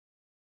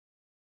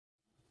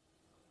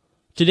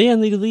Today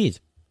on Legalese,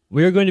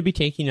 we are going to be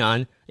taking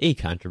on a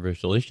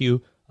controversial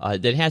issue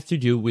that has to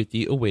do with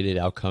the awaited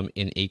outcome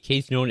in a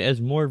case known as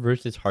Moore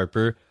versus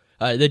Harper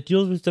that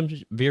deals with some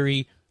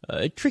very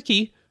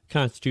tricky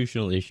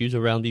constitutional issues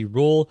around the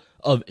role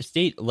of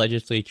state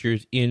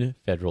legislatures in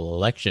federal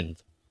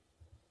elections.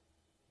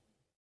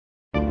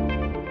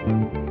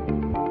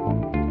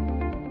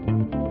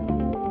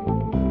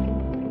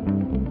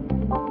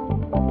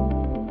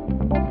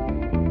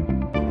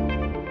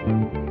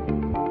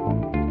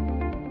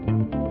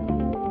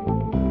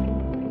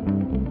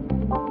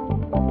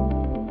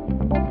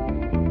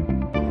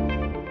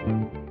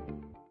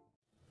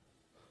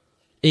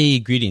 Hey,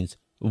 greetings.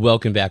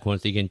 Welcome back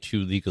once again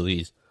to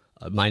Legalese.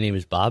 My name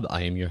is Bob.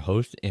 I am your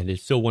host, and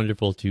it's so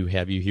wonderful to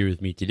have you here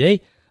with me today.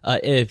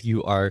 If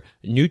you are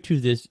new to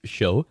this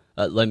show,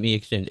 let me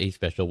extend a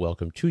special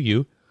welcome to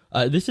you.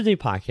 This is a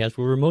podcast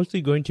where we're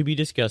mostly going to be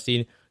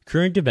discussing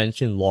current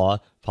events in law,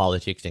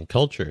 politics, and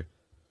culture.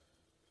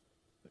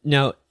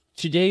 Now,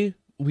 today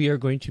we are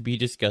going to be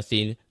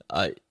discussing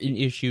an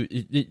issue.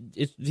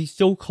 It's the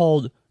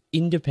so-called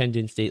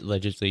independent state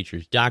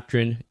legislatures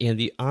doctrine and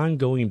the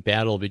ongoing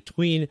battle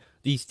between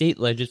the state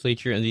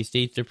legislature and the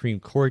state Supreme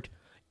Court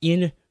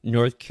in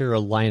North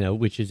Carolina,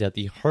 which is at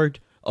the heart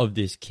of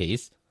this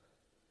case.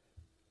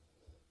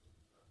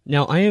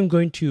 Now, I am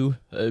going to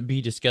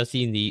be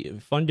discussing the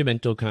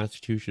fundamental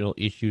constitutional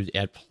issues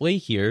at play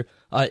here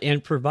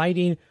and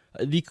providing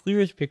the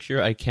clearest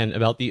picture I can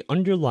about the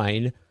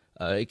underlying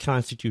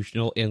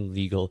constitutional and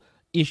legal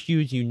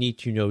issues you need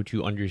to know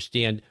to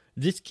understand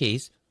this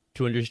case,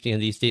 to understand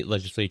the state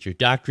legislature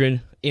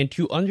doctrine, and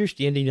to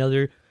understand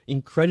another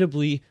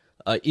incredibly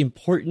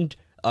important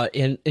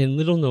and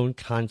little-known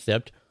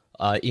concept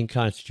in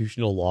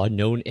constitutional law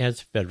known as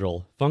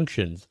federal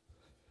functions.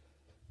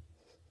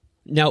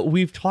 Now,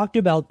 we've talked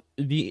about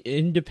the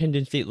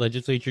independent state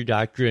legislature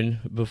doctrine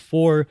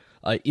before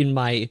in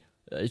my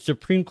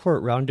Supreme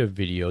Court Roundup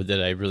video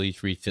that I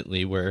released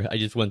recently, where I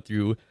just went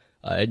through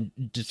and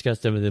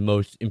discussed some of the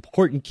most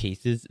important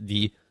cases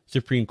the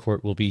Supreme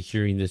Court will be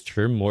hearing this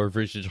term. Moore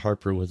versus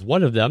Harper was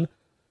one of them.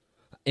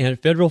 And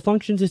federal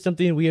functions is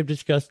something we have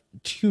discussed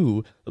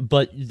too,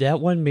 but that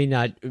one may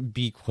not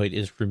be quite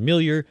as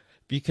familiar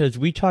because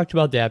we talked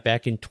about that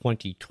back in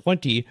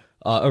 2020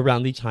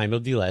 around the time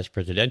of the last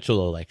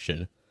presidential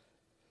election.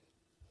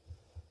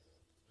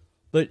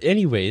 But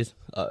anyways,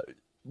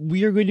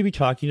 we are going to be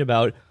talking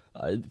about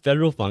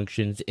federal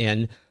functions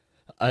and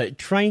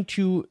trying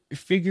to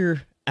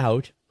figure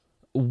out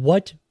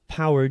what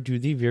power do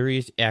the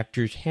various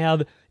actors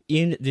have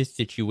in this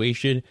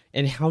situation,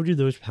 and how do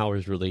those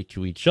powers relate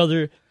to each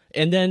other?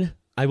 And then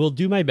I will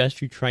do my best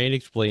to try and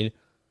explain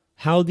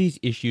how these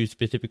issues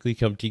specifically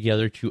come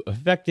together to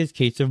affect this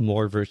case of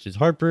Moore versus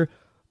Harper,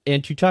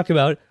 and to talk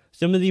about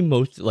some of the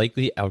most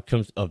likely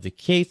outcomes of the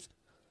case.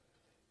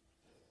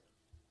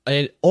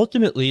 And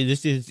ultimately,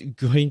 this is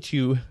going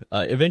to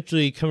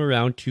eventually come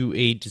around to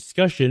a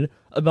discussion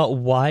about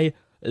why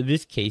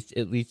this case,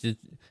 at least it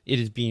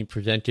is being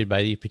presented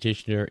by the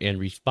petitioner and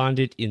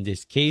respondent in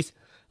this case,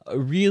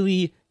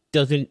 really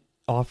doesn't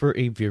offer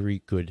a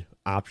very good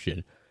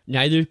option.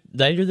 Neither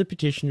the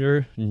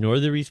petitioner nor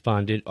the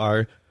respondent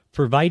are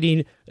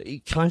providing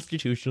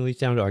constitutionally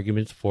sound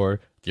arguments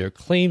for their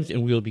claims,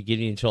 and we'll be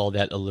getting into all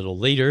that a little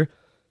later.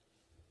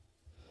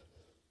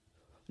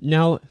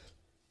 Now,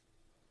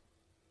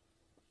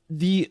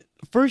 the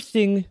first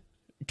thing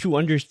to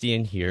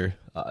understand here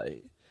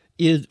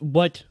is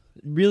what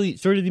really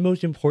sort of the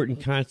most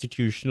important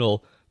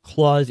constitutional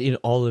clause in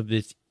all of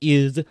this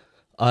is,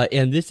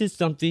 and this is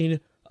something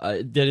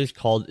that is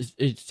called,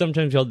 it's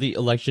sometimes called the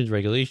Elections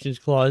Regulations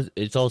Clause.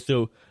 It's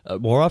also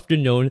more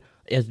often known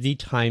as the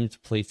Times,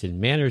 Place, and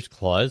Manners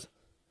Clause.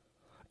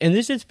 And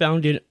this is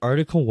found in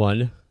Article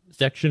 1,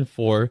 Section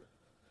 4,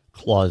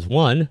 Clause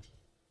 1.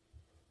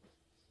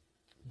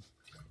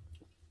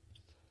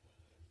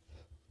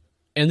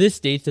 And this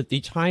states that the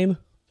time,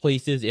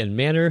 places, and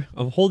manner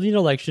of holding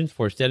elections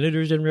for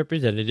senators and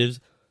representatives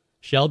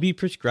shall be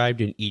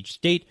prescribed in each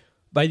state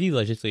by the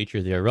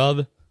legislature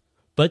thereof,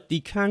 but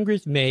the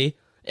Congress may,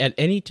 at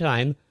any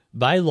time,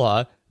 by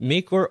law,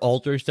 make or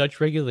alter such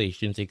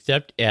regulations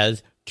except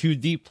as to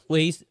the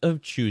place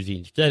of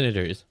choosing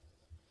senators.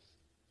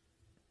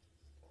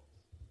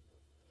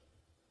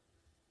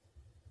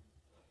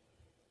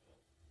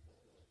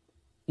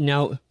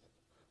 Now,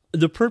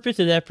 the purpose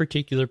of that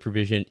particular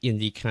provision in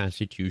the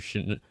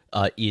Constitution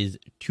is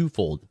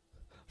twofold.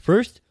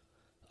 First,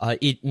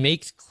 it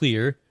makes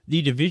clear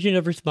the division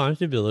of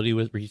responsibility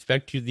with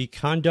respect to the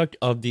conduct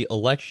of the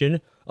election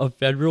of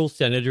federal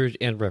senators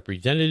and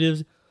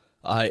representatives,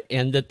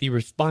 and that the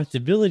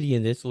responsibility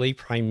in this lay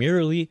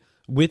primarily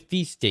with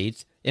the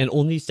states and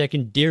only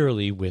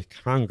secondarily with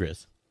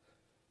Congress.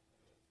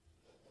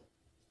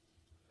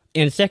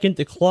 And second,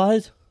 the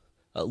clause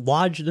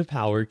lodged the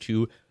power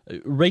to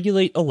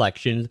regulate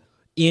elections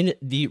in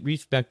the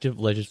respective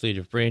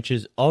legislative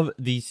branches of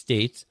the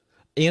states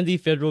and the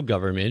federal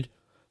government,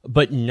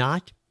 but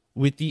not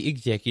with the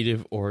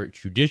executive or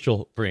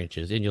judicial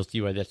branches. And you'll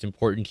see why that's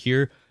important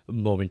here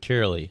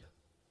momentarily.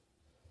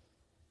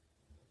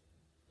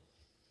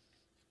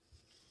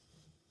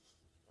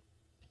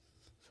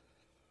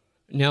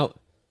 Now,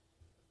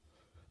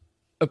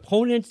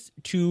 opponents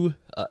to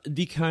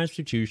the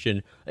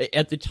Constitution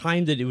at the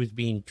time that it was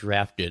being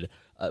drafted,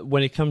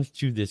 when it comes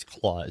to this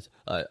clause,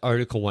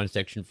 Article 1,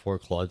 Section 4,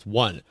 Clause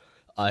 1,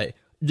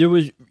 it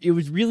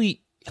was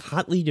really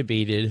hotly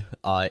debated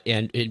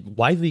and it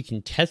widely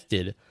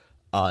contested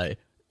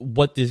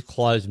what this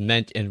clause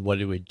meant and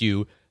what it would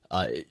do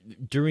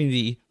during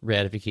the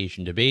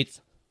ratification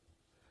debates.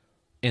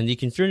 And the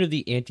concern of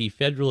the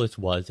Anti-Federalists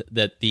was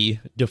that the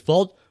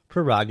default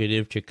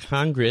prerogative to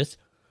Congress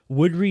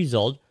would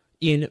result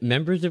in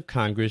members of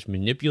Congress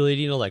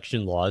manipulating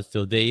election laws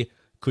so they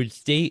could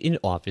stay in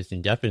office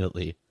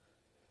indefinitely.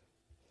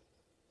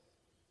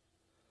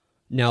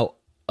 Now,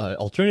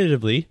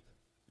 alternatively,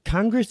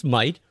 Congress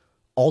might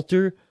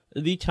alter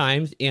the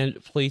times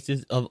and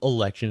places of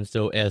elections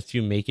so as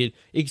to make it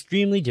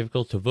extremely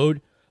difficult to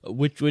vote,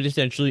 which would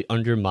essentially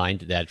undermine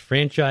that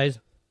franchise.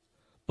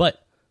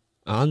 But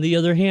on the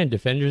other hand,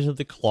 defenders of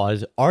the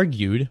clause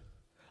argued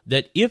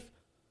that if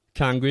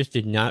Congress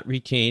did not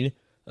retain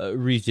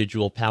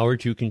residual power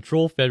to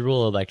control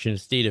federal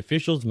elections, state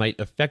officials might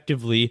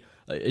effectively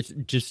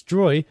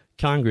destroy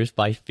Congress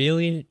by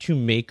failing to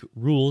make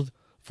rules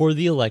for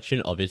the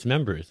election of its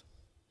members.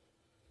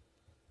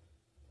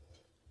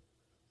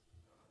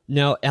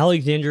 Now,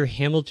 Alexander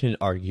Hamilton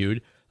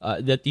argued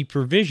that the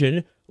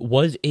provision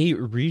was a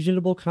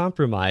reasonable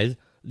compromise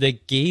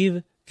that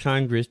gave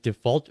Congress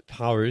default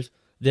powers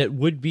that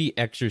would be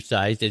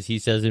exercised, as he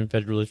says in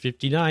Federalist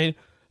 59,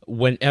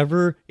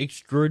 whenever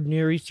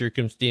extraordinary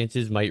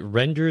circumstances might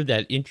render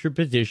that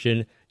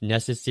interposition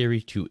necessary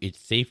to its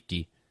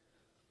safety.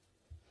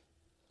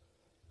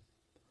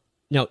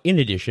 Now, in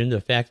addition,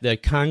 the fact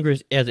that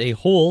Congress as a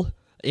whole,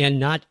 and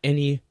not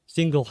any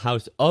single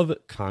house of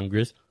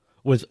Congress,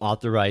 was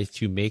authorized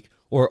to make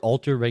or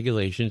alter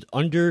regulations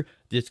under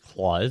this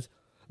clause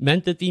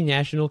meant that the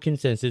national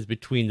consensus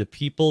between the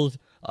people's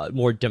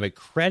more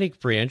democratic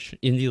branch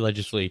in the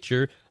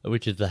legislature,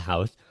 which is the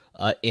House,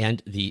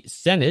 and the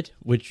Senate,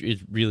 which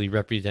is really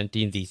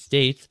representing the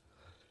states,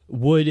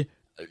 would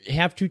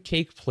have to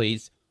take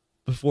place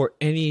before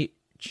any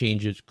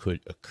changes could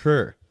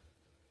occur.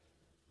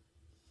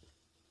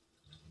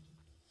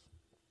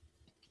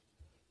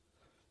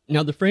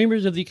 Now, the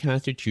framers of the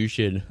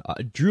Constitution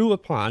drew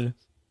upon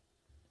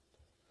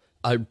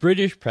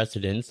British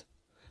precedents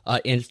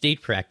and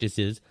state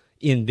practices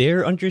in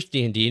their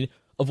understanding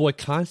of what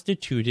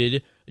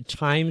constituted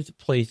times,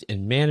 place,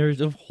 and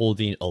manners of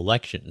holding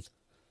elections.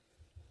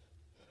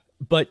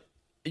 But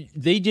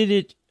they did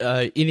it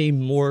in a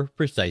more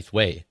precise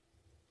way.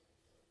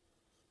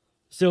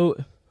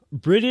 So,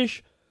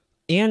 British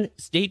and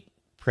state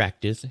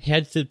practice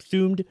had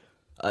subsumed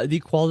the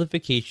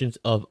qualifications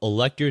of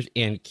electors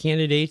and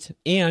candidates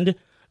and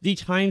the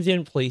times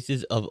and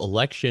places of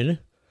election,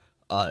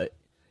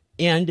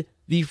 and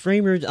the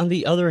framers, on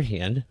the other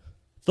hand,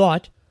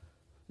 thought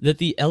that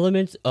the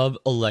elements of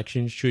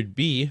election should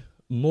be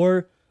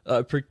more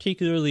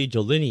particularly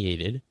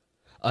delineated,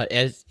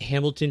 as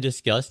Hamilton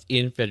discussed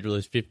in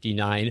Federalist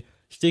 59,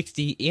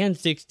 60, and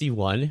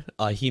 61.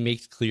 He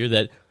makes clear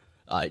that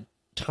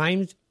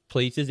times,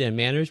 places, and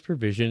manners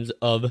provisions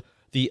of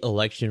the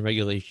election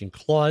regulation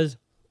clause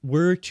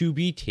were to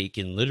be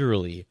taken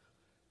literally.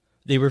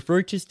 They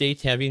refer to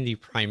states having the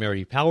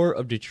primary power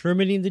of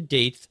determining the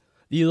dates,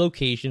 the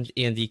locations,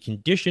 and the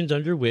conditions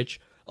under which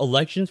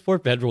elections for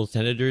federal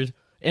senators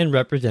and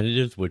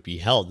representatives would be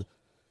held.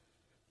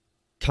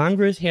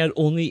 Congress had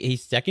only a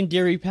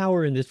secondary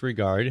power in this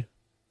regard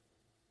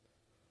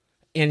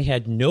and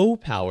had no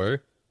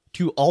power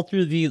to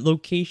alter the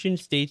location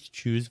states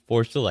choose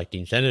for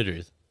selecting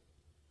senators.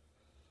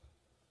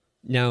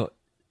 Now,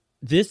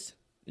 this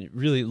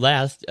really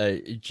last,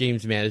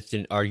 James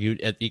Madison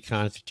argued at the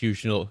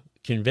Constitutional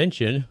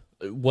Convention,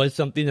 was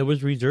something that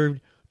was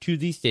reserved to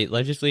the state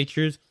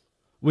legislatures,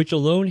 which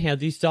alone had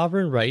the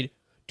sovereign right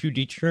to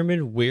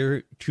determine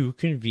where to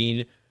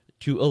convene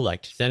to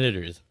elect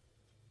senators.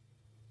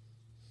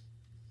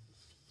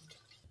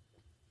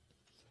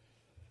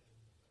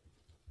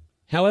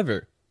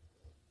 However,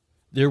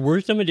 there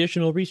were some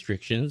additional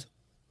restrictions,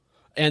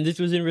 and this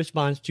was in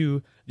response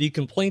to the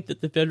complaint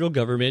that the federal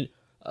government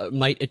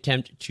might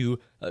attempt to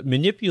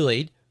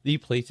manipulate the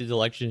places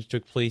elections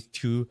took place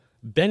to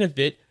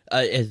benefit,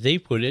 as they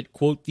put it,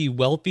 quote, the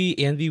wealthy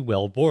and the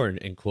well-born,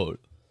 end quote.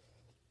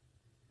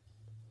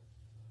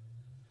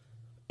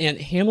 And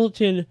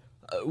Hamilton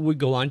would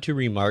go on to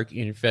remark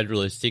in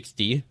Federalist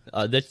 60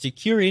 that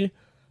securing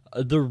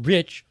the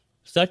rich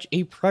such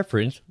a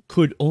preference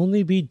could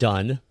only be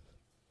done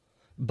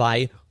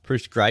by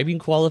prescribing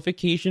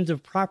qualifications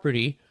of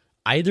property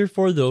either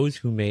for those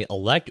who may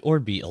elect or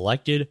be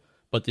elected,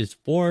 but this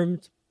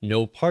forms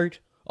no part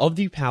of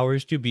the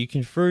powers to be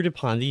conferred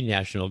upon the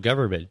national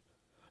government.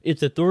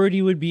 Its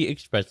authority would be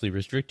expressly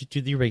restricted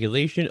to the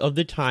regulation of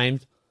the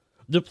times,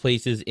 the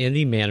places, and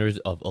the manners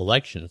of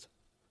elections.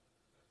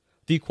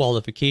 The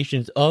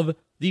qualifications of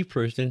the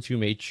persons who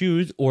may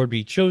choose or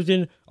be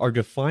chosen are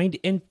defined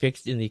and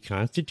fixed in the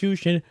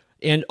Constitution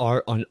and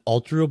are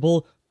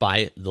unalterable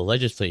by the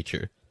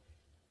legislature.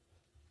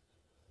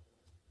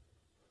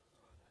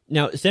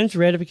 Now, since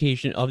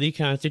ratification of the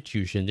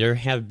Constitution, there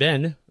have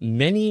been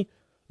many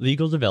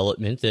legal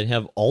developments that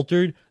have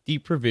altered the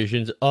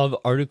provisions of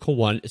Article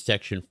 1,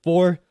 Section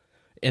 4,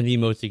 and the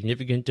most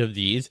significant of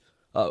these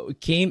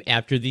came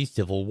after the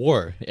Civil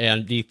War,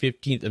 and the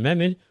 15th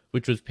Amendment,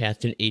 which was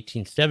passed in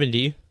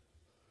 1870,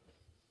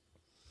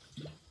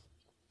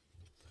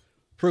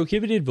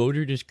 prohibited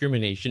voter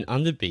discrimination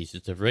on the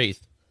basis of race.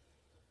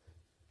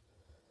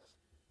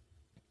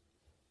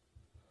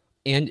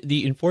 And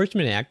the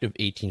Enforcement Act of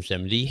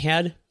 1870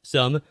 had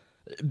some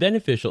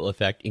beneficial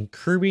effect in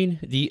curbing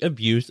the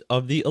abuse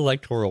of the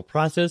electoral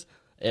process,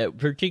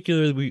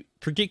 particularly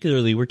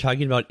we're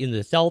talking about in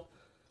the South,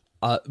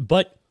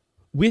 but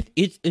with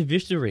its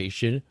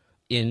evisceration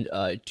in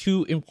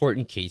two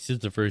important cases,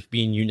 the first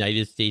being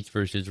United States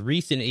versus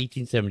Reese in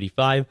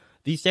 1875,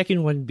 the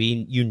second one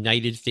being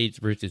United States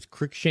versus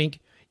Cruikshank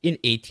in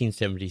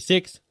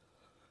 1876.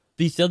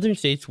 The Southern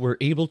states were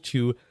able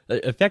to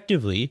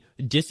effectively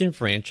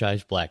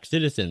disenfranchise black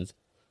citizens.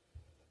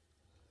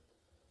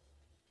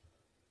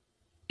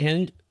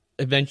 And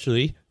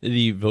eventually,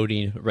 the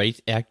Voting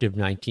Rights Act of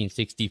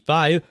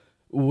 1965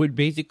 would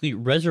basically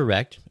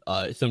resurrect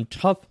some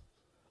tough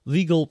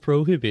legal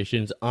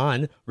prohibitions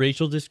on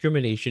racial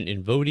discrimination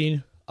in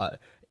voting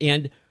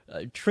and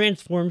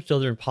transform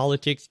Southern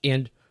politics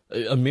and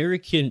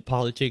American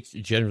politics,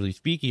 generally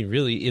speaking,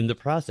 really, in the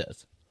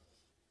process.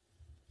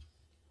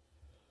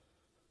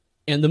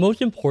 And the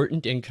most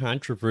important and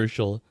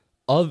controversial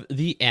of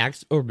the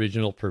Act's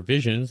original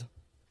provisions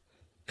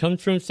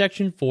comes from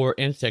Section 4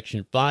 and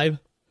Section 5,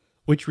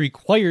 which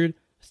required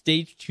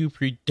states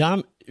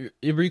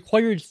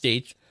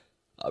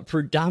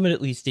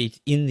predominantly states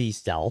in the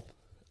South,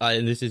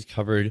 and this is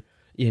covered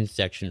in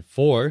Section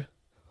 4,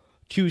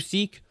 to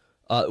seek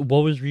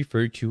what was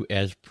referred to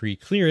as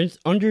preclearance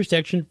under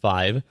Section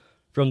 5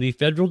 from the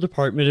Federal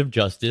Department of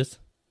Justice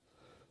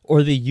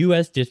or the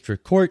U.S.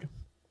 District Court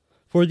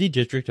for the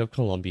District of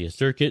Columbia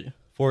Circuit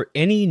for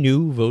any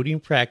new voting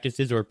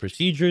practices or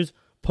procedures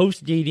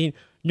post-dating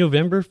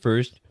November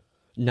 1st,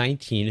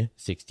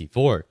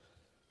 1964.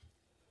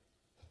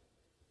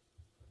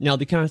 Now,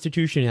 the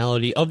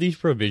constitutionality of these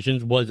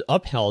provisions was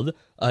upheld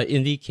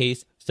in the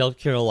case South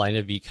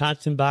Carolina v.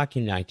 Katzenbach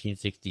in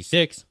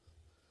 1966.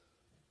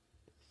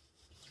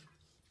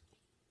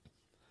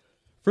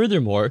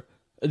 Furthermore,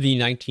 the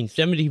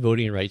 1970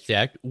 Voting Rights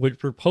Act would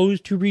propose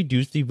to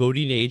reduce the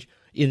voting age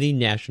in the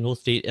national,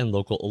 state, and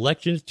local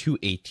elections to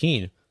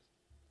 18.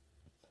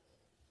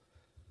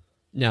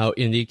 Now,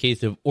 in the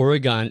case of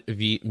Oregon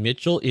v.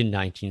 Mitchell in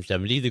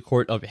 1970, the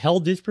court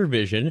upheld this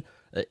provision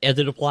as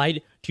it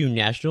applied to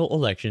national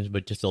elections,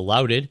 but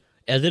disallowed it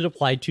as it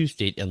applied to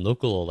state and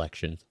local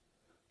elections.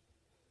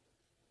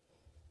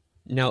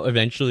 Now,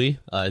 eventually,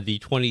 the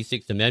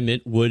 26th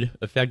Amendment would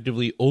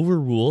effectively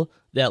overrule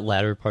that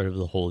latter part of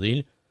the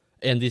holding,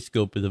 and the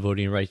scope of the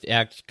Voting Rights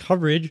Act's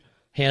coverage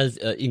has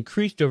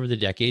increased over the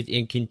decades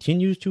and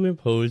continues to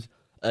impose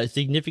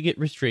significant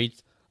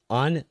restraints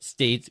on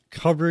states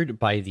covered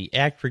by the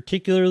Act,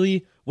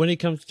 particularly when it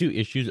comes to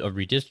issues of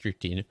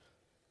redistricting.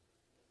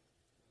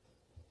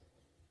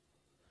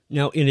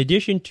 Now, in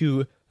addition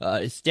to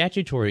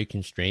statutory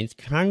constraints,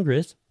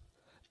 Congress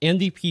and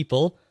the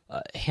people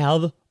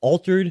have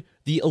altered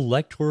the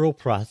electoral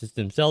process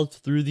themselves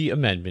through the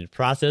amendment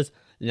process.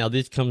 Now,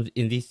 this comes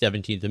in the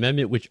 17th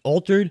Amendment, which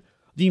altered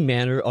the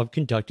manner of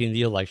conducting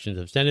the elections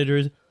of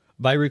senators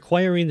by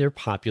requiring their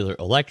popular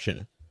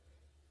election.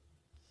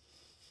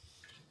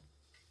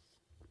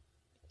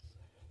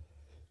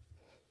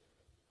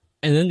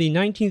 And then the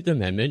 19th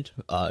Amendment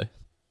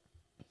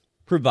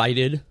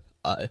prohibited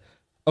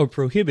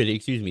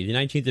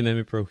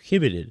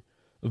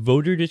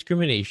voter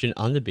discrimination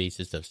on the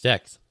basis of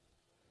sex.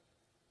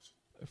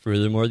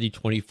 Furthermore, the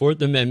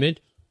 24th Amendment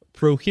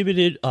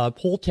prohibited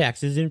poll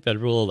taxes in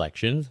federal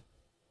elections.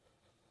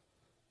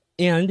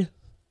 And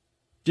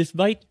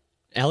despite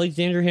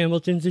Alexander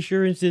Hamilton's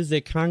assurances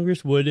that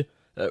Congress would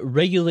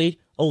regulate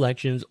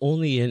elections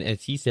only in,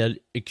 as he said,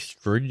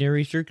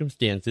 extraordinary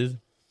circumstances,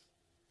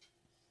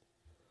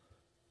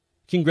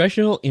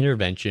 congressional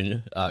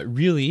intervention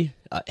really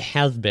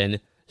has been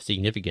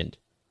significant.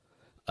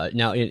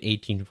 Now, in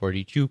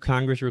 1842,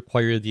 Congress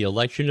required the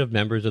election of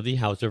members of the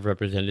House of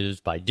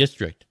Representatives by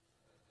district.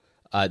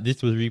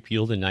 This was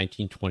repealed in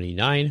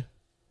 1929,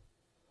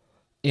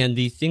 and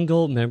the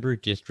single-member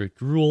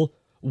district rule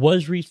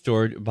was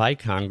restored by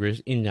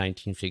Congress in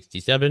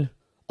 1967.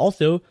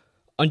 Also,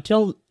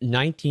 until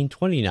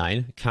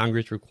 1929,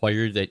 Congress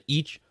required that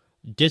each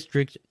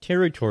district's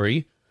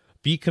territory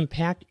be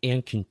compact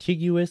and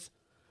contiguous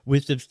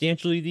with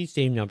substantially the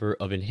same number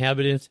of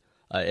inhabitants,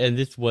 and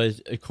this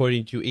was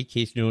according to a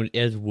case known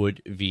as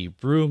Wood v.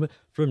 Broom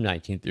from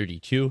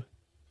 1932.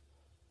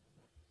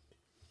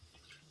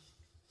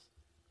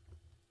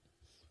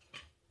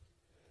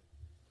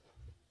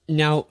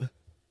 Now,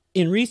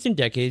 in recent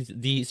decades,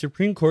 the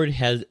Supreme Court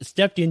has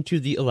stepped into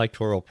the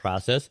electoral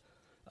process,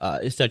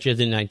 such as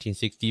in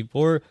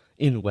 1964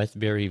 in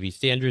Westbury v.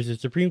 Sanders. The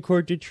Supreme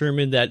Court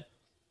determined that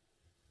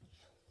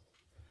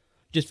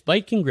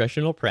despite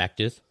congressional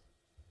practice,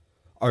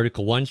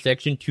 Article 1,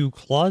 Section 2,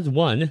 Clause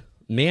 1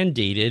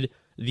 mandated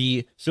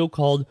the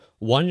so-called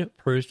one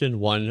person,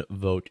 one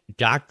vote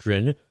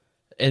doctrine,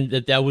 and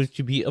that was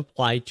to be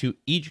applied to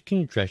each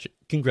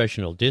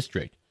congressional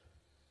district.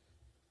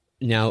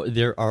 Now,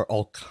 there are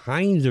all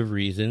kinds of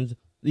reasons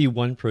the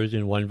one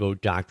person, one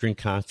vote doctrine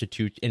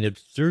constitutes an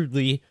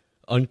absurdly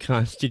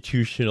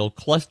unconstitutional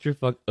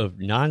clusterfuck of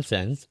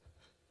nonsense.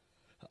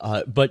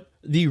 But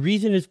the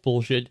reason it's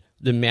bullshit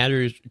that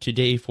matters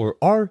today for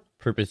our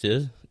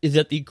purposes is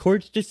that the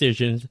court's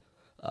decisions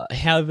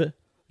have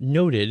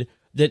noted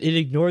that it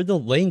ignored the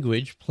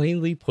language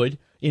plainly put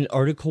in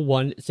Article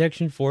 1,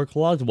 Section 4,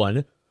 Clause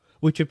 1,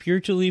 which appear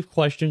to leave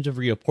questions of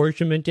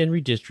reapportionment and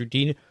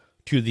redistricting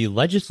to the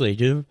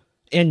legislative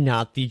and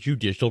not the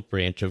judicial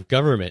branch of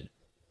government.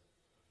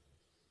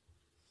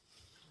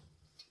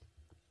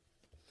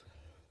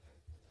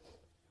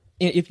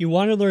 And if you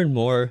want to learn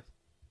more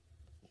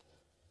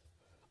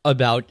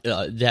about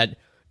that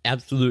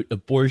absolute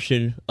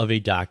abortion of a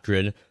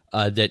doctrine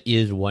that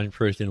is one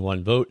person,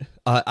 one vote,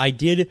 I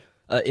did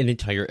an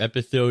entire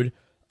episode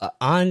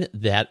on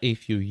that a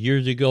few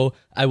years ago.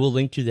 I will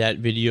link to that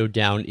video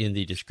down in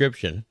the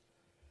description.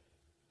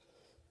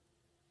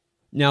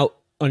 Now,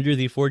 under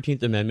the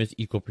 14th Amendment's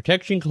Equal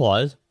Protection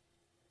Clause,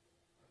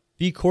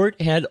 the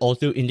court had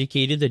also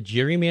indicated that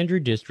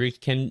gerrymandered districts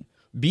can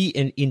be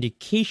an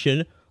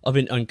indication of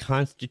an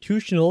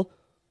unconstitutional,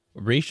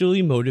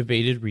 racially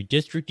motivated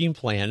redistricting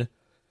plan,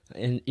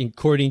 and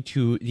according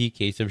to the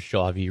case of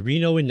Shaw v.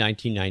 Reno in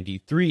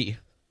 1993.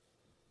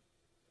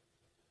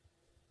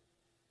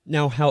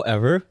 Now,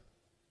 however,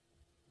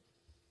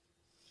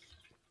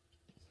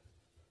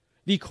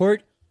 the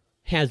court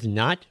has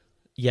not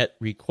yet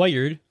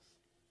required,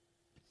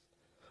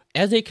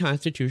 as a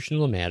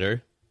constitutional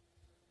matter,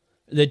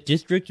 that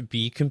districts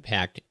be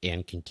compact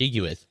and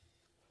contiguous.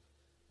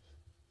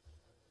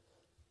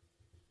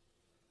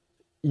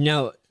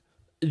 Now,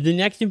 the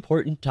next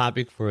important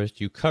topic for us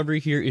to cover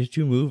here is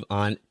to move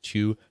on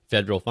to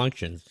federal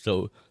functions.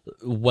 So,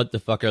 what the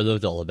fuck are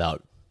those all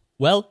about?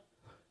 Well,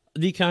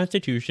 the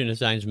Constitution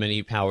assigns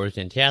many powers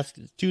and tasks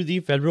to the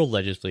federal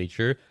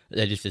legislature,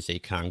 that is to say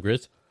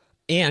Congress,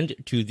 and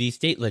to the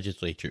state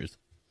legislatures.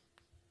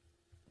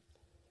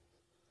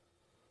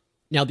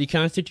 Now, the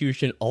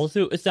Constitution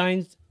also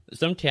assigns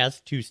some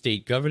tasks to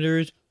state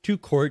governors, to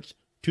courts,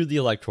 to the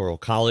Electoral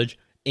College,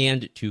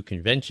 and to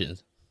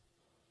conventions.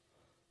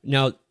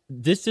 Now,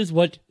 this is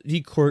what the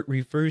court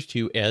refers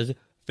to as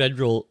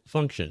federal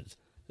functions.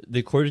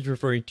 The court is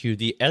referring to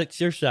the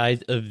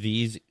exercise of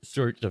these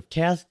sorts of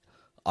tasks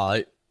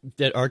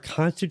that are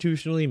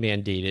constitutionally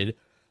mandated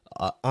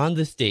on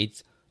the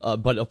states,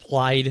 but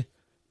applied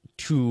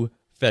to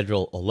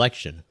federal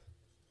election.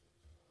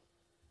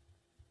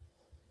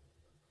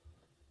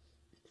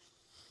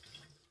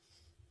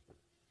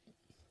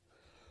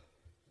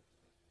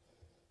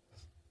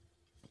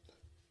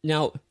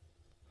 Now,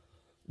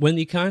 when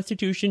the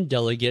Constitution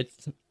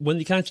delegates,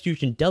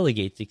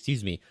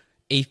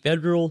 a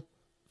federal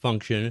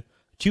function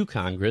to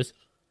Congress,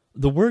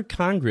 the word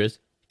Congress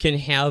can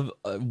have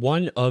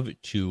one of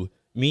two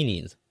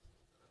meanings.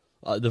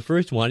 The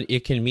first one,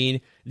 it can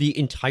mean the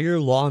entire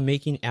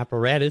lawmaking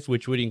apparatus,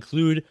 which would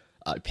include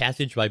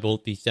passage by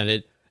both the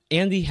Senate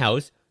and the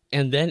House,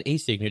 and then a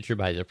signature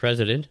by the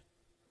President.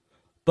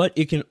 But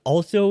it can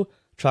also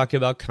talk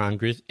about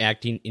Congress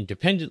acting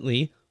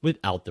independently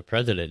without the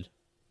President.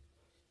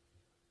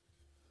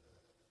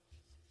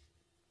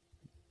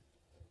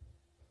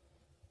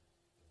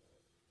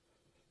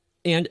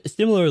 And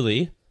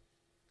similarly,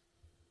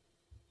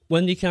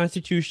 when the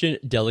Constitution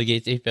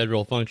delegates a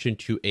federal function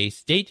to a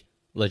state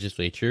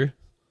legislature,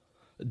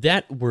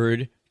 that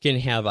word can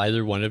have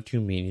either one of two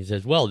meanings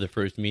as well. The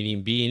first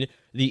meaning being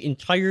the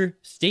entire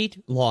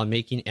state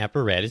lawmaking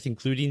apparatus,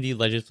 including the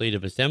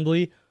legislative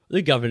assembly,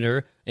 the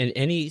governor, and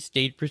any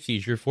state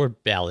procedure for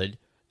ballot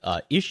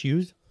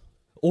issues.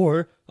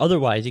 Or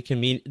otherwise, it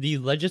can mean the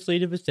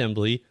legislative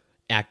assembly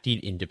acting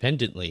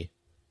independently.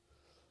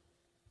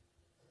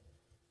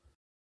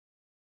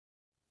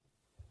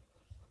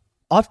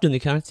 Often the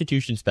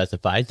Constitution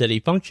specifies that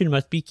a function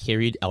must be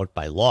carried out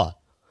by law.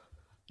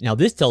 Now,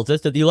 this tells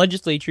us that the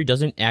legislature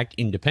doesn't act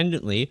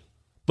independently,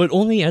 but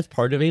only as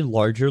part of a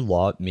larger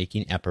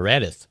law-making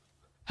apparatus.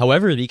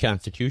 However, the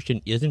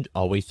Constitution isn't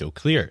always so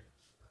clear.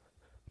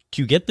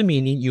 To get the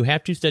meaning, you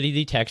have to study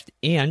the text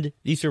and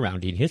the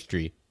surrounding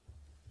history.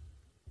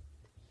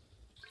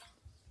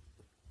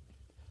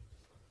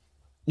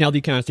 Now,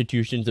 the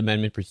Constitution's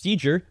amendment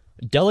procedure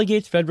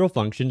delegates federal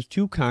functions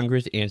to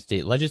Congress and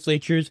state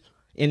legislatures,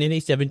 and in a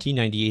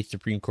 1798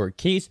 Supreme Court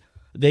case,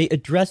 they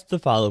addressed the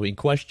following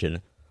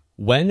question: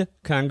 when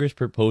Congress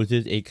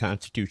proposes a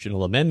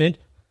constitutional amendment,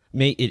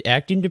 may it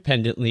act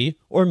independently,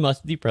 or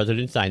must the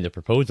President sign the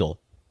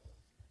proposal?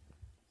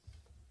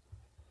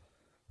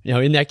 Now,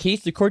 in that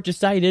case, the court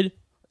decided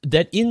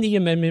that in the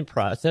amendment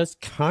process,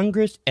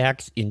 Congress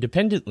acts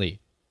independently.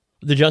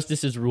 The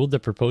justices ruled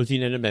that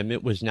proposing an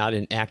amendment was not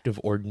an act of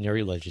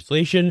ordinary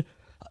legislation.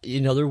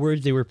 In other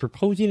words, they were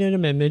proposing an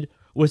amendment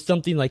was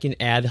something like an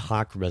ad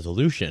hoc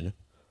resolution.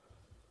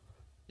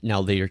 Now,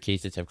 later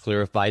cases have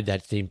clarified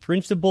that same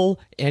principle,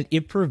 and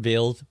it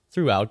prevails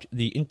throughout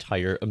the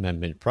entire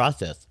amendment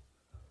process.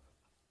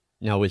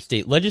 Now, with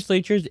state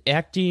legislatures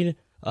acting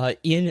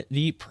in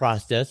the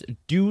process,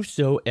 do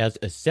so as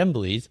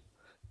assemblies,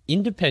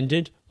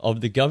 independent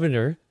of the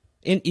governor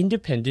and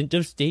independent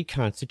of state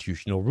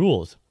constitutional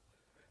rules.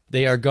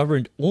 They are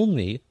governed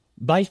only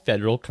by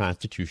federal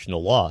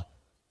constitutional law.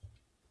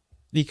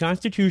 The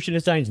Constitution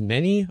assigns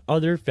many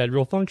other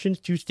federal functions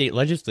to state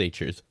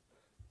legislatures.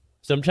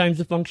 Sometimes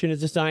the function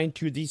is assigned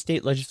to the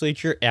state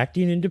legislature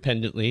acting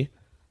independently,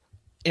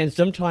 and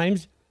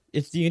sometimes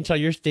it's the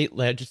entire state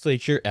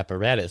legislature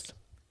apparatus.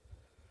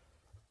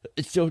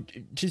 So,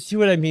 to see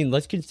what I mean,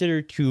 let's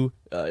consider two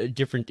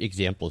different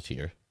examples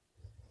here.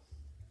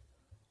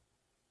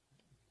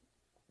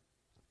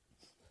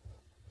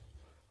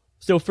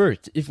 So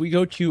first, if we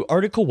go to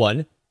Article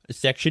 1,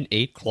 Section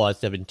 8, Clause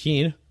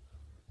 17,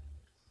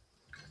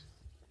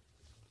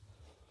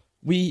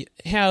 we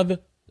have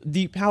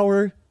the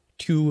power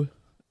to,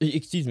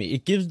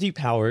 it gives the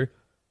power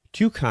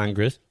to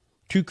Congress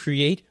to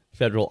create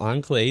federal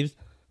enclaves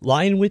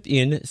lying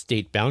within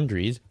state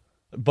boundaries,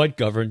 but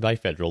governed by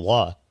federal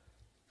law.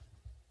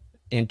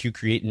 And to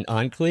create an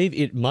enclave,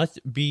 it must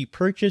be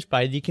purchased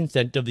by the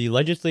consent of the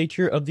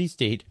legislature of the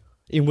state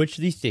in which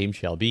the same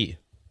shall be.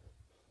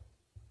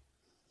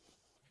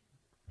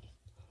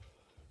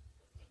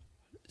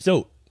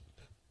 So,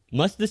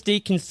 must the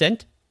state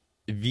consent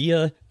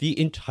via the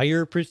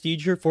entire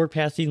procedure for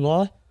passing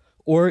law,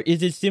 or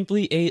is it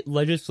simply a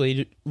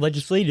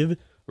legislative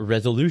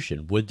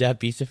resolution? Would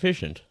that be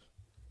sufficient?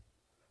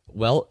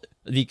 Well,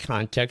 the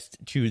context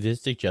to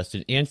this suggests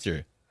an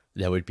answer.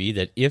 That would be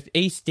that if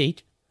a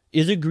state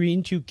is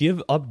agreeing to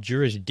give up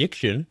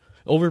jurisdiction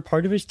over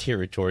part of its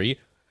territory,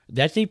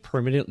 that's a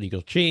permanent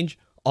legal change,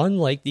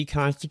 unlike the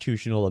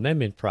constitutional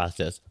amendment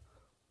process.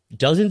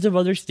 Dozens of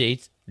other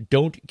states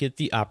don't get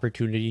the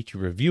opportunity to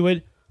review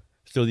it,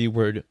 so the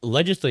word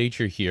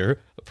legislature here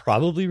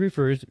probably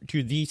refers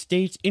to the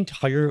state's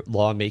entire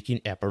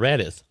lawmaking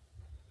apparatus.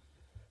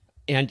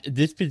 And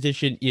this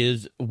position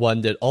is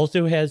one that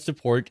also has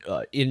support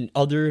in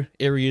other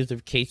areas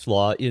of case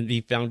law in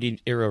the founding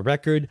era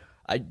record.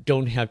 I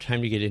don't have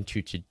time to get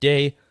into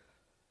today.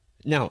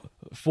 Now,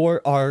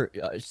 for our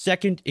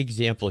second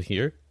example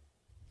here,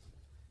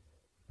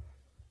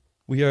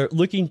 we are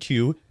looking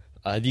to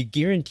the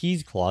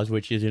Guarantees Clause,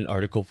 which is in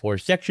Article 4,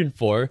 Section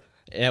 4.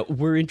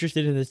 We're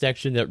interested in the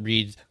section that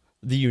reads,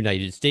 "The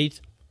United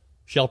States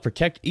shall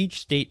protect each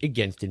state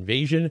against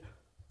invasion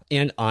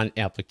and on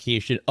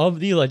application of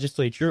the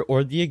legislature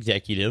or the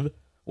executive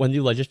when the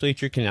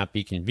legislature cannot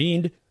be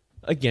convened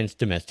against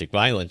domestic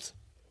violence."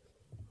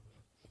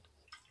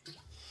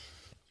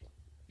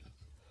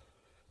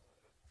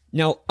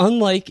 Now,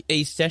 unlike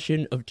a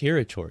cession of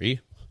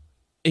territory,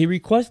 a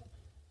request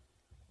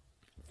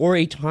for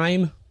a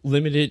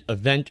time-limited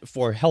event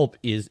for help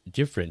is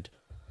different.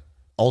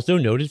 Also,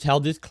 notice how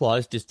this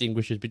clause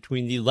distinguishes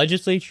between the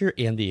legislature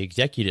and the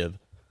executive.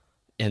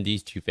 And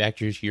these two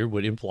factors here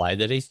would imply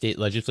that a state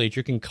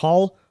legislature can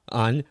call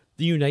on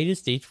the United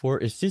States for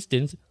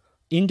assistance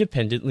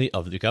independently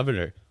of the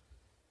governor.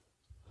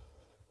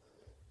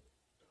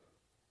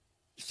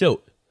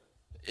 So,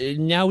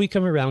 now we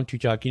come around to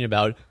talking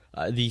about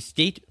the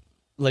state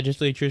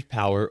legislature's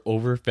power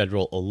over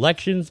federal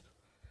elections.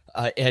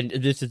 And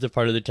this is the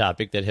part of the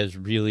topic that has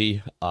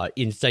really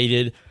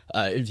incited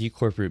the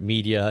corporate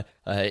media,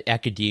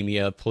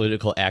 academia,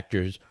 political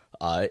actors,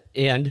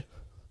 and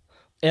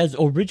as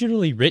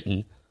originally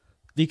written,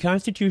 the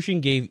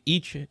Constitution gave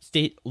each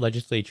state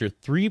legislature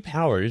 3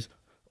 powers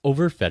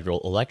over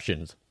federal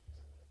elections.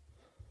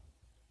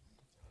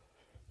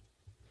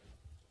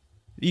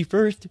 The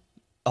first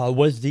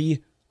was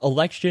the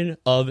election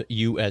of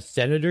U.S.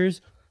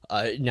 senators.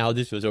 Now,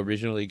 this was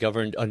originally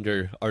governed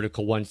under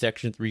Article 1,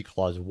 Section 3,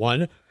 Clause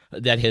 1,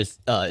 that has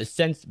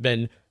since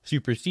been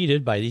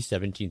superseded by the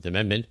 17th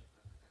Amendment.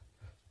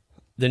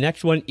 The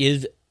next one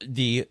is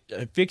the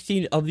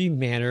fixing of the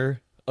manner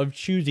of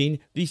choosing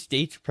the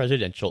state's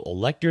presidential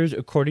electors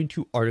according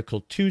to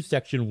Article 2,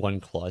 Section 1,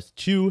 Clause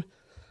 2.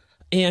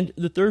 And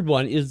the third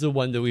one is the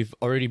one that we've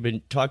already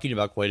been talking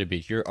about quite a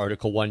bit here,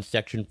 Article 1,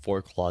 Section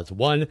 4, Clause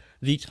 1,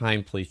 the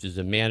time, places,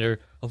 and manner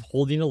of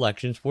holding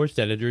elections for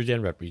senators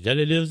and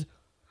representatives,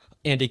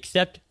 and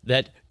except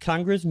that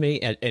Congress may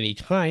at any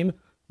time,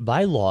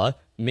 by law,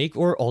 make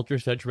or alter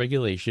such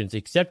regulations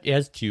except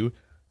as to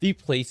the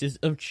places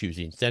of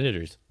choosing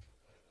senators.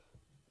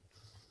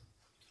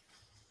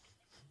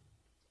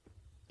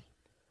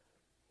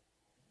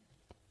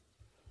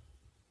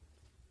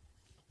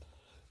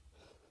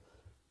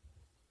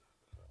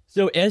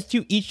 So as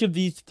to each of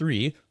these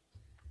 3,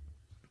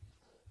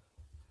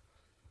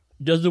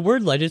 does the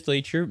word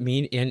legislature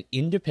mean an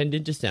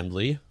independent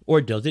assembly, or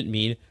does it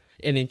mean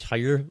an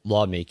entire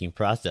lawmaking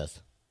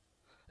process,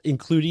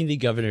 including the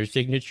governor's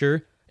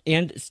signature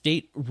and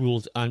state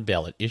rules on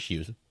ballot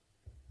issues?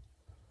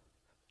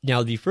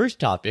 Now, the first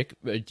topic,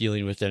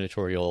 dealing with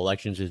senatorial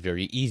elections, is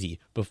very easy.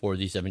 Before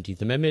the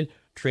 17th Amendment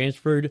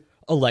transferred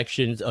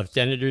elections of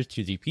senators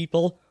to the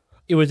people,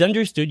 It was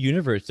understood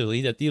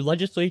universally that the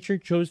legislature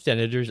chose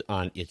senators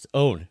on its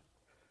own.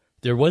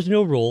 There was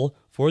no role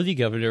for the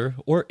governor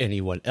or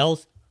anyone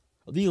else.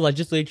 The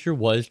legislature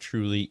was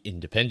truly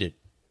independent.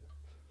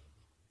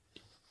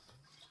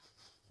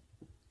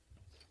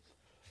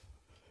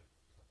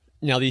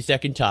 Now, the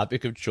second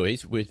topic of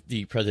choice with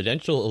the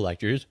presidential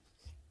electors.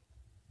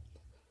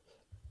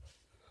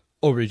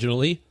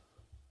 Originally,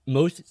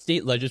 most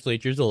state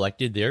legislatures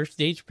elected their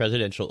state's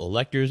presidential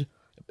electors,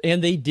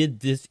 and they did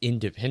this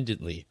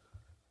independently.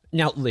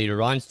 Now,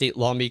 later on, state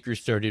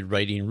lawmakers started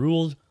writing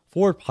rules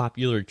for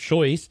popular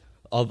choice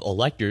of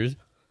electors,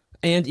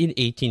 and in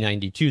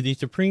 1892, the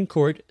Supreme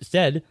Court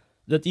said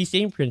that the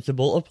same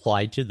principle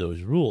applied to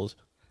those rules.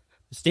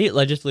 State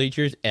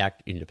legislatures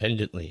act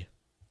independently.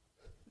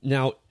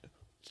 Now,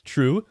 it's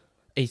true,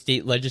 a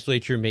state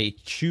legislature may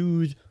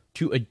choose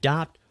to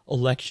adopt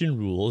election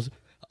rules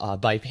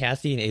by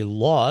passing a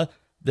law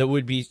that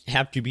would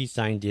have to be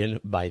signed in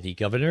by the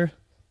governor.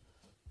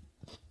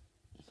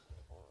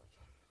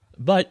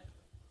 But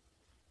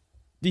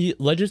the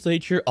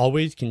legislature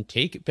always can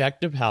take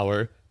back the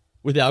power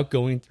without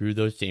going through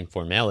those same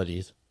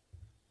formalities.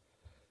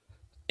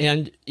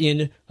 And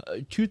in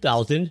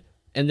 2000,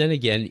 and then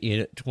again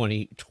in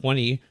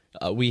 2020,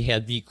 we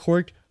had the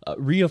court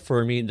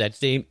reaffirming that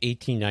same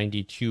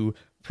 1892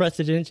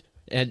 precedent,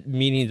 and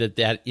meaning that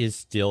that is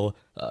still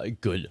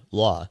good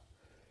law.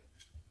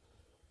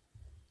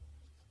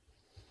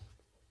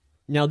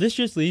 Now, this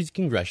just leaves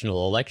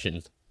congressional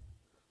elections.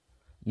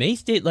 May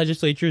state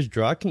legislatures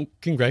draw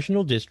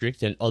congressional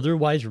districts and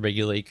otherwise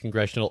regulate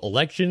congressional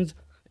elections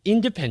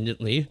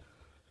independently,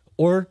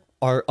 or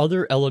are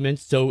other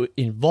elements so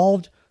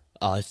involved,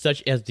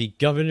 such as the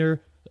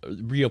governor,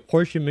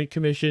 reapportionment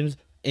commissions,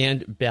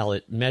 and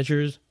ballot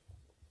measures?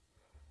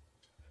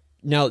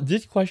 Now,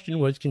 this question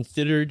was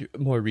considered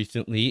more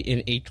recently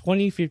in a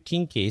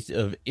 2015 case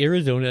of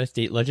Arizona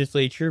State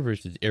Legislature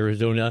versus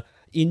Arizona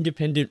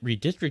Independent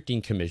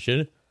Redistricting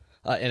Commission,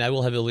 and I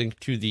will have a link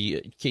to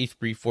the case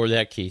brief for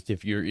that case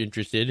if you're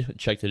interested.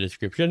 Check the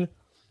description.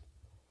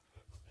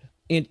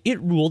 And it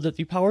ruled that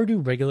the power to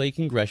regulate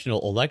congressional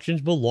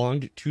elections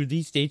belonged to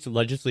the state's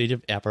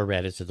legislative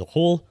apparatus as a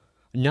whole,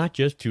 not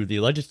just to the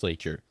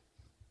legislature.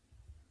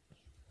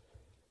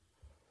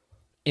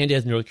 And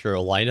as North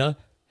Carolina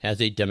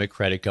has a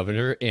Democratic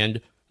governor and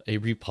a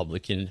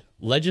Republican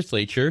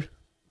legislature,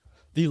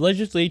 the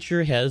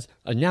legislature has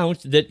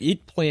announced that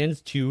it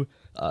plans to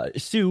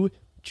sue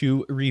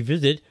to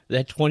revisit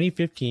that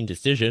 2015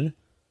 decision.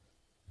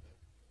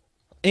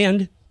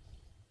 And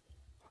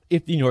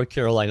if the North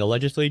Carolina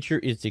legislature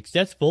is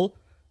successful,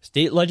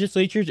 state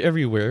legislatures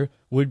everywhere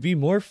would be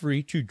more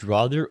free to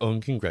draw their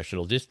own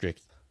congressional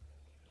districts.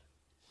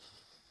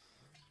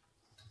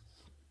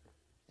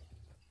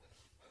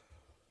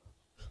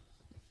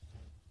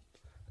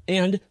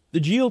 And the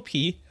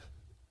GOP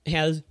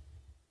has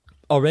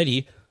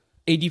already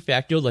a de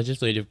facto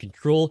legislative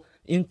control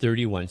in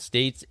 31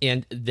 states,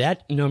 and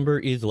that number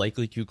is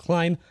likely to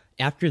climb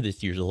after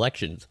this year's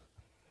elections.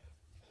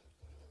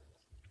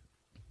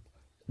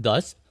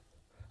 Thus,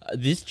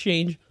 this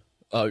change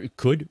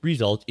could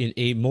result in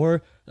a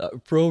more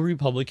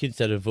pro-Republican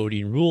set of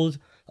voting rules,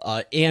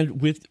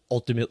 and with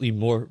ultimately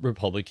more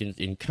Republicans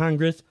in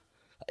Congress.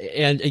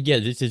 And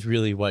again, this is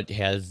really what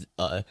has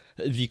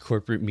the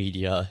corporate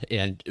media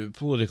and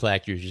political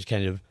actors just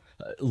kind of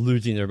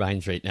losing their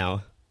minds right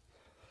now.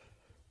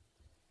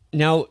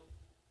 Now,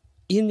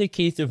 in the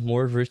case of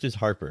Moore versus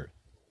Harper,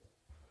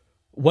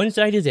 one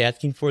side is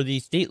asking for the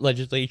state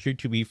legislature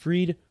to be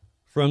freed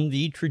from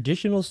the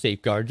traditional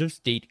safeguards of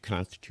state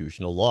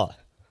constitutional law,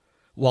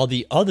 while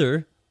the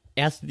other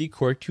asks the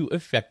court to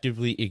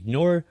effectively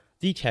ignore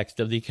the text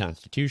of the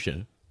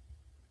Constitution.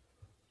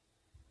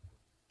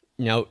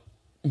 Now,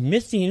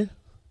 missing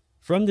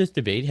from this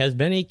debate has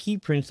been a key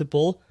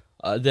principle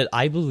that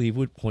I believe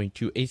would point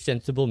to a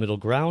sensible middle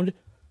ground,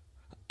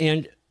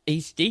 and a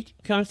state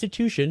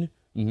constitution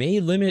may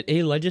limit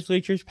a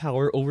legislature's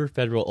power over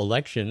federal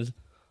elections,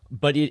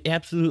 but it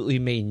absolutely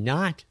may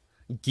not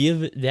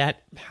give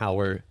that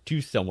power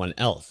to someone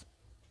else.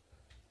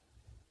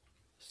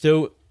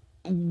 So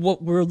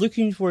what we're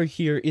looking for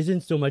here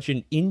isn't so much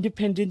an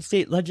independent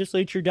state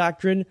legislature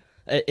doctrine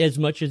as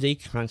much as a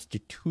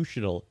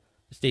constitutional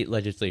state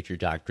legislature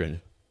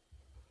doctrine.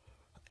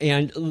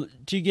 And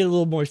to get a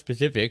little more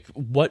specific,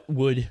 what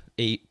would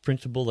a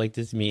principle like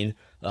this mean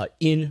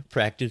in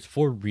practice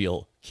for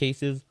real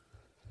cases?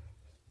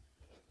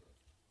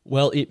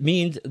 Well, it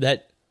means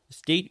that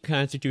state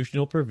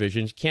constitutional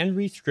provisions can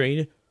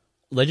restrain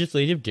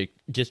legislative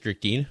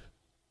districting,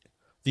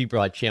 the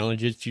broad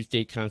challenges to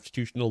state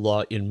constitutional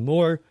law in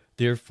Moore,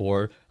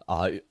 therefore,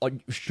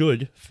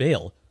 should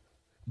fail.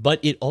 But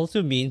it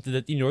also means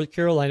that the North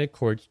Carolina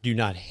courts do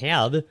not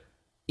have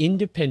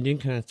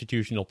independent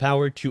constitutional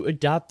power to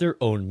adopt their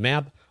own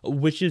map,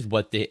 which is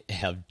what they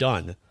have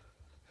done.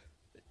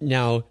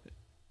 Now,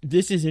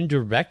 this is in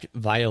direct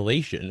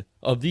violation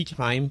of the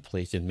time,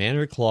 place, and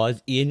manner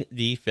clause in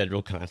the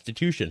federal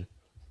Constitution.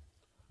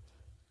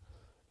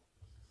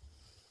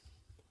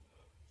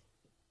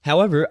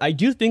 However, I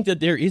do think that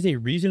there is a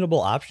reasonable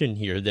option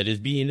here that is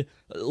being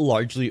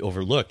largely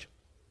overlooked.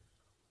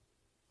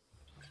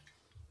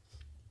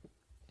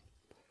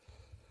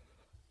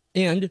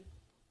 And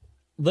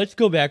let's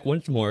go back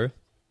once more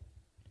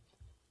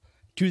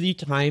to the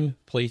time,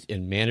 place,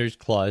 and manners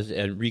clause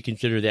and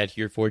reconsider that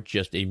here for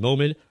just a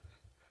moment,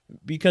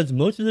 because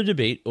most of the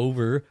debate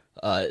over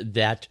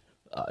that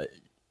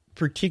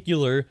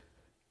particular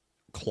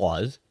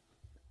clause,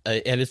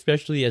 and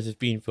especially as it's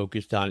being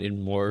focused on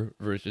in Moore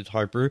versus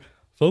Harper,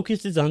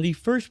 focuses on the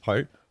first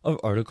part of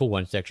Article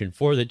 1, Section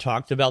 4 that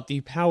talks about the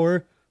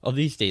power of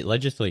the state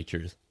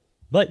legislatures.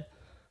 But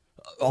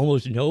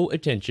almost no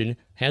attention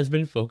has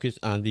been focused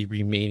on the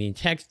remaining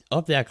text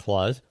of that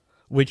clause,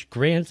 which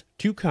grants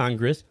to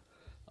Congress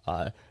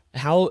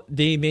how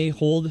they may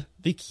hold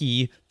the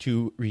key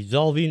to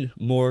resolving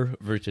Moore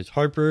versus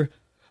Harper,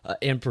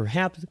 and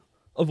perhaps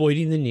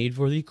avoiding the need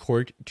for the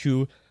court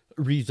to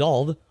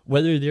resolve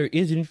whether there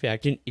is in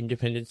fact an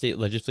independent state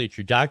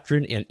legislature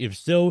doctrine, and if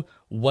so,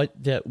 what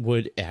that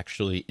would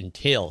actually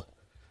entail.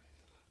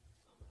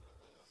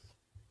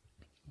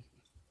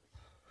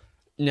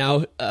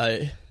 Now,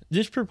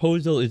 this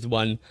proposal is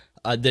one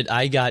that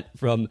I got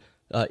from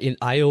an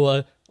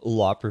Iowa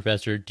law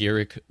professor,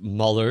 Derek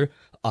Muller,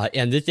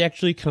 and this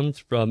actually comes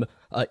from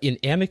an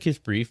amicus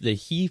brief that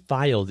he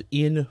filed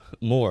in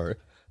Moore,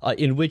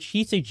 in which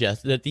he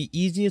suggests that the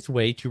easiest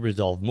way to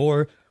resolve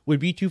Moore would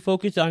be to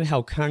focus on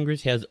how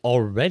Congress has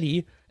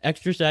already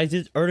exercised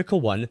its Article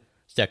 1,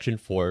 Section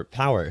 4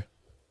 power.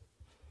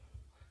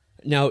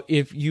 Now,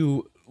 if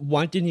you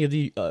want any of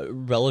the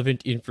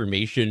relevant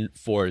information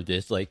for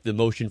this, like the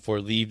motion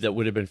for leave that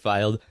would have been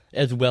filed,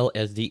 as well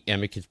as the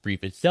amicus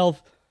brief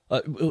itself,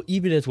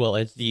 even as well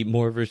as the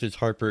Moore versus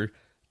Harper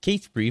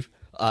case brief,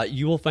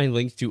 you will find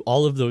links to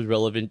all of those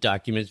relevant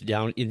documents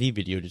down in the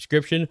video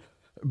description.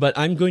 But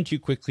I'm going to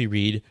quickly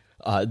read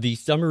the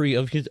summary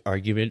of his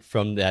argument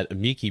from that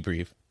amici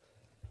brief.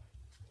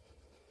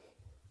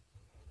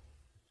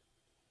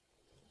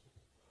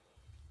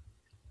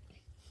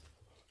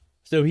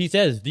 So he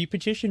says, the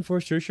petition for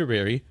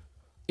certiorari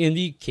in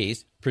the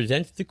case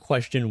presents the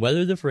question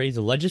whether the phrase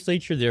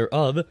legislature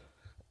thereof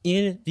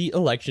in the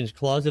elections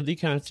clause of the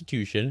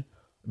Constitution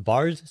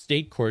bars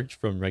state courts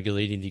from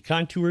regulating the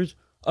contours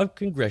of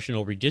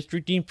congressional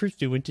redistricting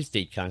pursuant to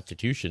state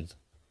constitutions.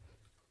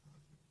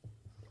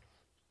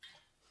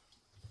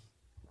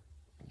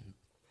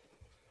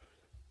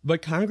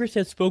 But Congress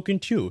has spoken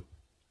too.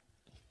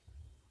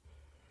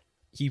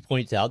 He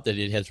points out that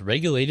it has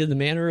regulated the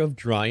manner of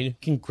drawing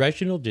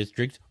congressional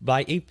districts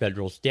by a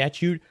federal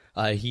statute.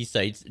 He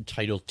cites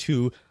Title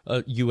II,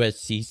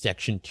 USC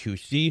Section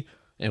 2C,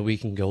 and we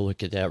can go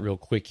look at that real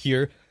quick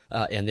here.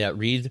 And that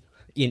reads,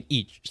 in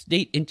each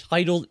state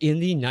entitled in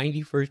the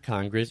 91st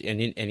Congress and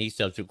in any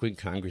subsequent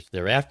Congress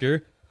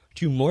thereafter,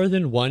 to more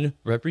than one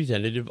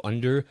representative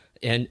under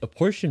an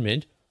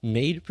apportionment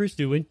made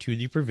pursuant to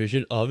the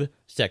provision of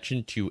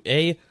Section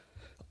 2A,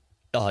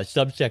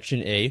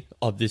 subsection A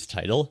of this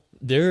title,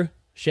 there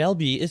shall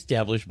be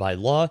established by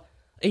law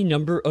a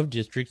number of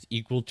districts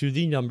equal to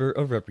the number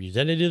of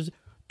representatives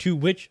to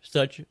which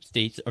such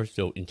states are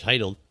so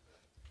entitled.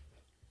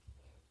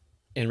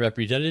 And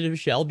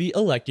representatives shall be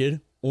elected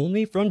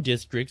only from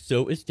districts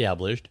so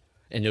established,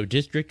 and no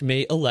district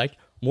may elect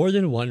more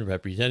than one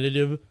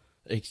representative,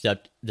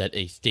 except that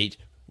a state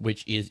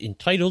which is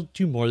entitled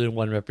to more than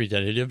one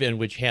representative and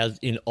which has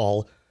in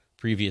all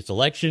previous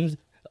elections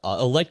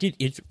elected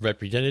its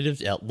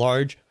representatives at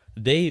large,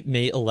 they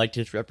may elect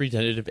its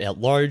representative at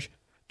large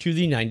to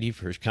the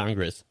 91st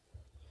Congress.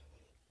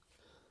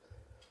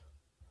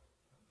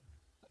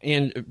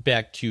 And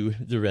back to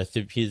the rest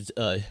of his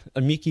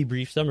amici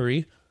brief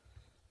summary,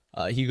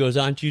 he goes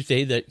on to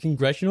say that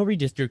congressional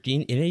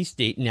redistricting in a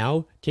state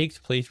now takes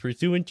place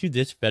pursuant to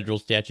this federal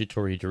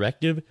statutory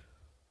directive,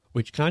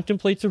 which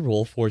contemplates a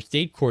role for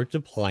state courts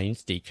applying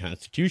state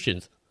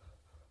constitutions.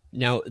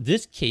 Now,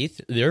 this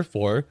case,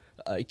 therefore,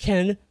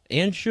 can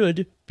and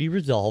should be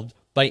resolved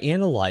by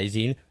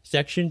analyzing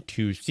Section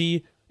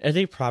 2C as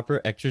a proper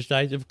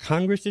exercise of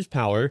Congress's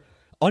power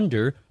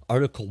under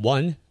Article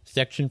 1,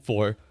 Section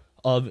 4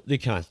 of the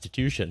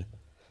Constitution.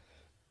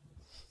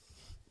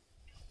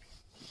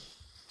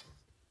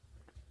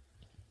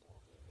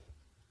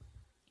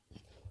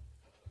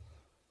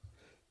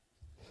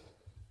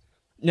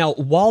 Now,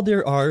 while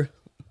there are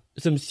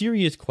some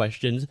serious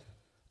questions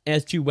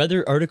as to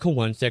whether Article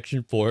 1,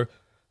 Section 4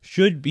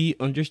 should be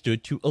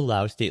understood to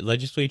allow state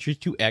legislatures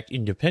to act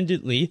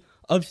independently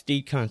of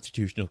state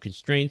constitutional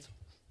constraints,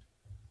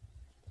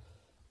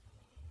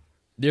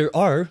 there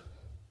are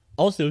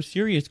also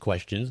serious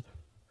questions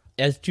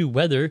as to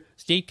whether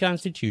state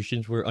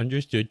constitutions were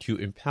understood to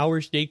empower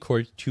state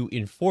courts to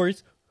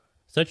enforce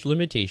such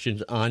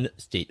limitations on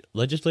state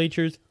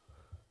legislatures.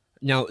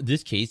 Now,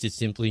 this case is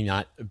simply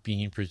not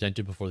being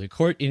presented before the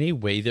court in a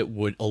way that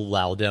would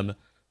allow them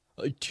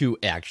to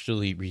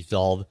actually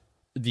resolve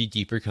the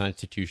deeper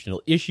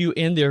constitutional issue,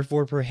 and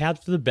therefore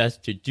perhaps the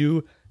best to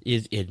do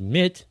is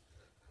admit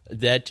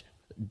that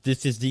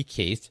this is the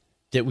case,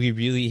 that we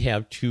really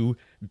have two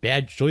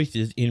bad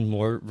choices in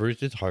Moore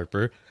versus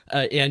Harper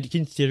and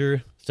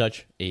consider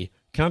such a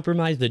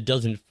compromise that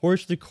doesn't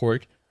force the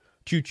court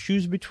to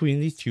choose between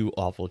these two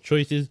awful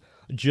choices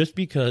just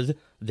because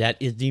that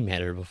is the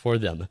matter before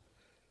them.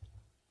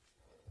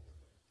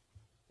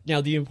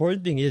 Now, the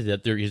important thing is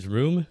that there is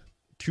room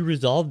to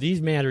resolve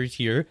these matters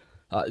here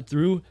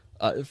through,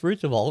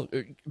 first of all,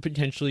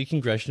 potentially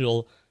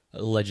congressional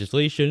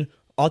legislation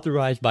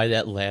authorized by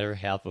that latter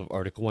half of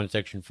Article 1,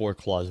 Section 4,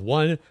 Clause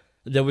 1,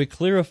 that would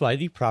clarify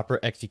the proper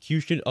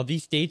execution of the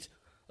state's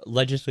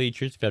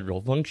legislature's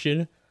federal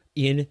function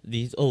in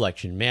these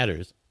election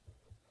matters.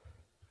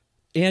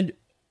 And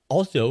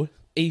also,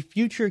 a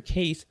future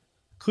case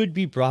could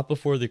be brought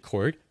before the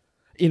court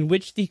in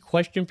which the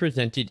question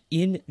presented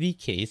in the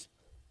case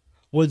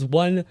was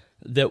one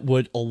that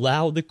would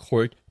allow the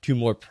court to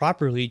more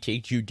properly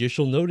take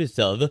judicial notice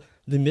of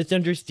the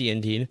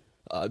misunderstanding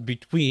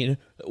between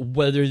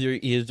whether there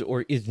is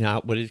or is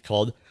not what is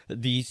called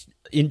the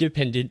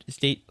independent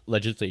state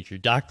legislature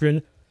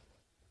doctrine.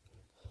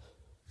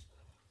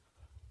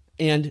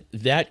 And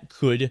that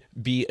could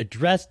be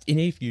addressed in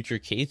a future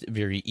case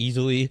very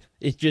easily.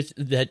 It's just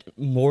that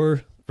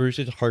Moore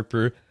versus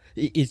Harper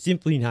is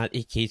simply not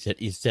a case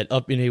that is set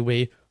up in a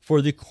way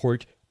for the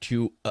court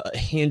to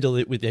handle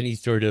it with any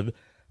sort of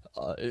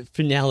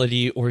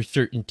finality or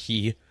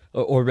certainty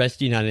or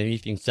resting on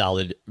anything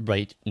solid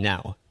right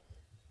now.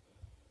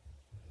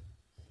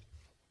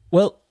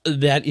 Well,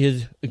 that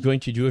is going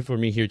to do it for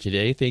me here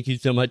today. Thank you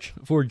so much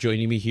for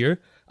joining me here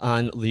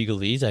on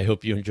Legalese. I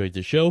hope you enjoyed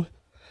the show.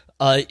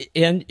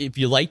 And if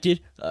you liked it,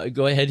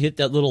 go ahead, hit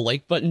that little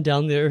like button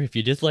down there. If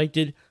you disliked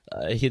it,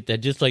 hit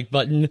that dislike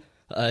button.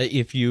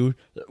 If you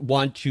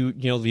want to,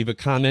 leave a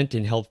comment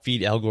and help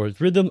feed Al Gore's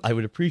rhythm, I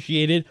would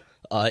appreciate it.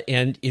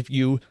 And if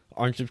you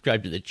aren't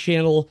subscribed to the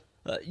channel,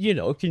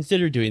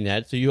 consider doing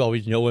that so you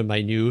always know when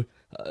my new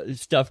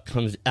stuff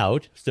comes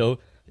out. So,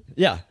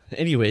 yeah,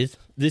 anyways,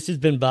 this has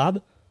been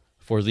Bob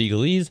for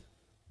Legalese,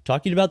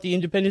 talking about the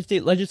independent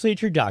state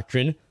legislature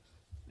doctrine.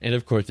 And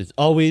of course, as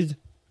always,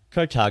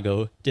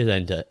 Carthago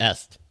delenda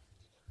est.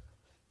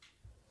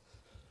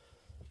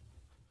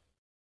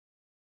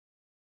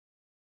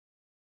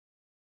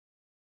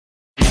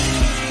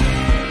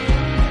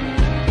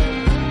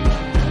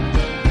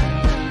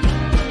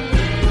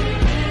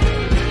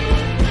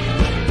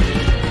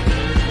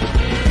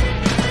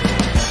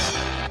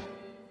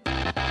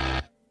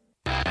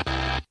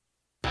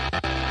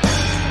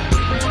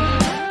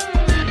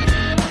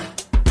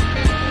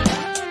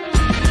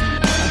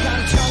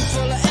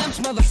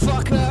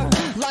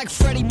 Motherfucker, like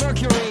Freddie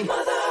Mercury.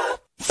 Motherfucker.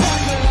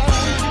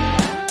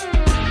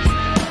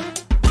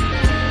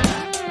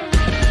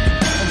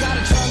 I got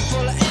a trunk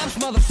full of amps,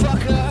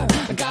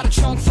 motherfucker. I got a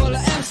trunk full of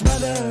amps,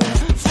 mother.